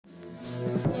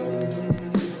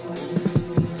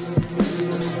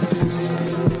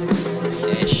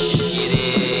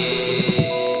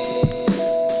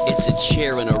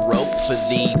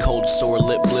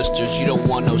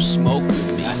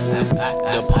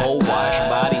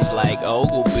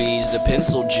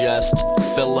pencil just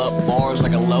fill up bars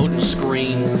like a loading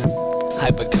screen.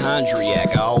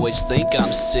 Hypochondriac, I always think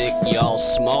I'm sick. Y'all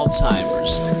small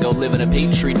timers, go live in a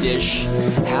petri dish.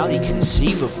 How'd he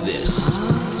conceive of this?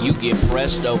 You get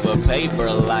pressed over paper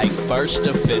like first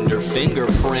offender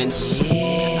fingerprints.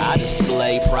 I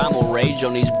display primal rage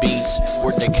on these beats.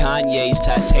 Work the Kanye's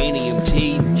titanium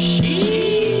teeth.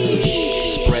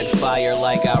 Spread fire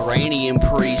like Iranian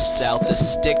priests. Out the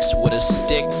sticks with a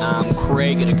stick. I'm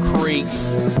Craig of the Creek.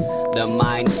 The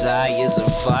mind's eye is a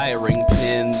firing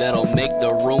pin that'll make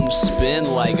the room spin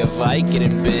like a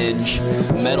Vicodin binge.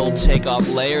 Metal take off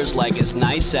layers like it's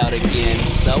nice out again.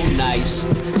 So nice,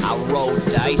 I roll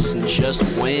dice and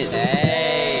just win.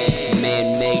 Hey,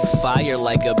 man-made fire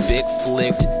like a big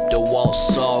flicked. DeWalt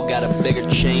saw got a bigger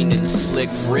chain than Slick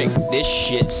Rick. This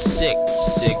shit's sick.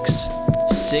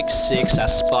 6'6", I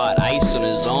spot ice on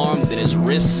his arm, then his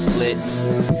wrist slit.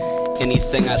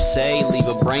 Anything I say, leave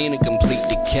a brain in complete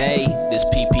decay. This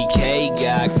PPK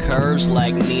got curves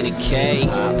like Nina K.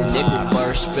 Nickel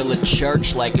burst, fill a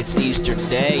church like it's Easter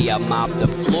Day. I mop the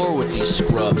floor with these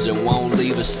scrubs and won't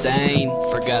leave a stain.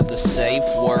 Forgot the safe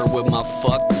word with my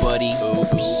fuck buddy.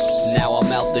 Oops. Now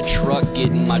I'm out the truck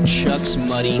getting my chucks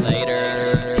muddy. Later.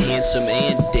 Handsome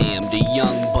and damned, a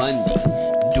young Bundy.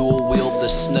 Dual wield the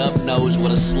snub nose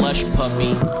with a slush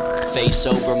puppy. Face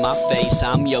over my face,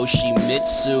 I'm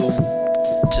Yoshimitsu.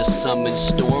 To summon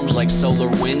storms like solar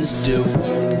winds do.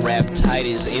 Wrap tight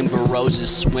as Amber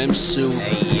Rose's swimsuit.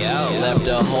 Hey, yo. Left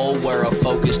a hole where a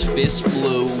focused fist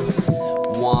flew.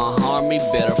 Want harm me?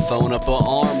 Better phone up an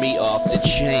army off the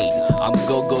chain. I'm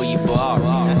Gogo Yubari.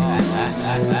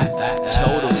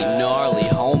 Totally gnarly,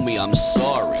 homie, I'm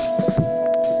sorry.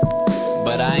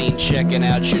 But I ain't checking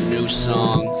out your new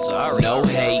song. Sorry. No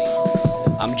hate.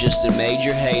 I'm just a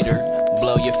major hater.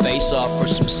 Blow your face off for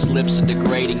some slips of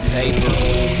degrading paper.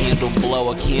 Handle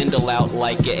blow a candle out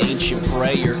like an ancient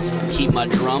prayer. Keep my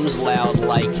drums loud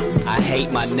like I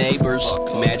hate my neighbors.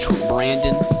 Match with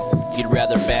Brandon, you'd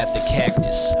rather bath a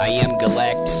cactus. I am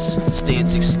Galactus,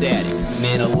 stance ecstatic,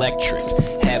 man electric.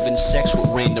 Having sex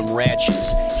with random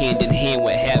ratchets, hand in hand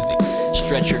with havoc.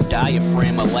 Stretch your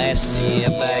diaphragm elastic.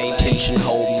 Tension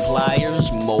holding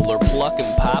pliers, molar plucking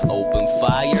pop, open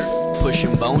fire.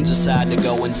 Pushing bones aside to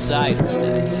go inside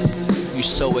her. You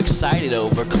so excited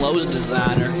over clothes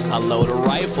designer. I load a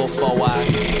rifle for I